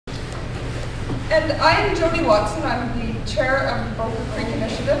And I'm Jody Watson. I'm the chair of the Bowker Creek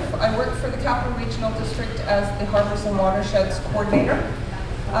Initiative. I work for the Capital Regional District as the Harbors and Watersheds Coordinator.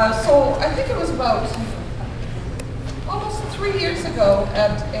 So I think it was about almost 3 years ago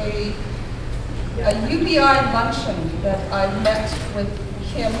at a UBI luncheon that I met with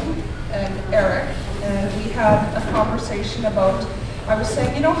Kim and Eric, and we had a conversation about, I was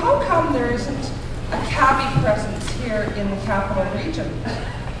saying, you know, how come there isn't a cabbie presence here in the capital region?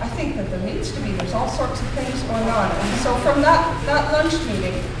 I think that there needs to be. There's all sorts of things going on. And so from that lunch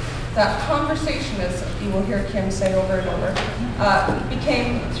meeting, that conversation, as you will hear Kim say over and over,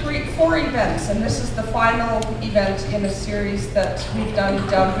 became 4 events. And this is the final event in a series that we've done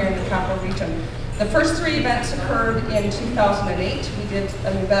down here in the capital region. The first 3 events occurred in 2008. We did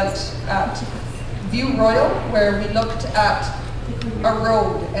an event at View Royal where we looked at a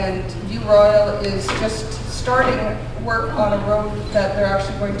road, and View Royal is just starting work on a road that they're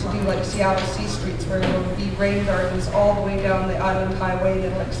actually going to do like Seattle C Streets, where there will be rain gardens all the way down the island highway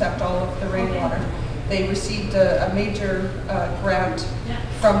that will accept all of the rainwater. They received a major grant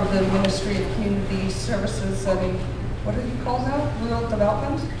from the Ministry of Community Services and, what do you call now? Rural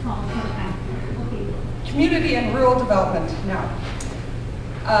Development? Community and Rural Development now,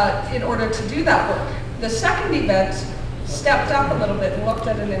 in order to do that work. The second event stepped up a little bit and looked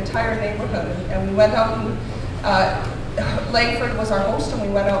at an entire neighborhood, and we went out and Langford was our host, and we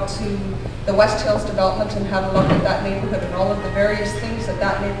went out to the West Hills development and had a look at that neighborhood and all of the various things that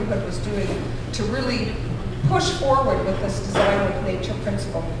that neighborhood was doing to really push forward with this design with nature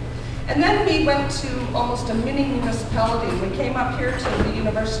principle. And then we went to almost a mini municipality. We came up here to the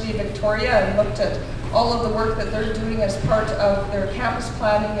University of Victoria and looked at all of the work that they're doing as part of their campus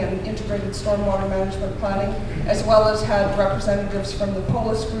planning and integrated stormwater management planning, as well as had representatives from the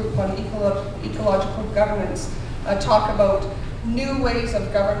POLIS group on ecological governance talk about new ways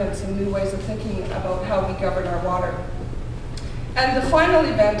of governance and new ways of thinking about how we govern our water. And the final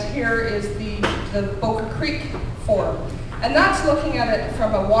event here is the Bowker Creek Forum. And that's looking at it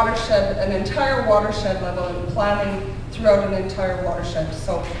from a watershed, an entire watershed level, and planning throughout an entire watershed.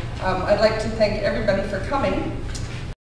 So I'd like to thank everybody for coming.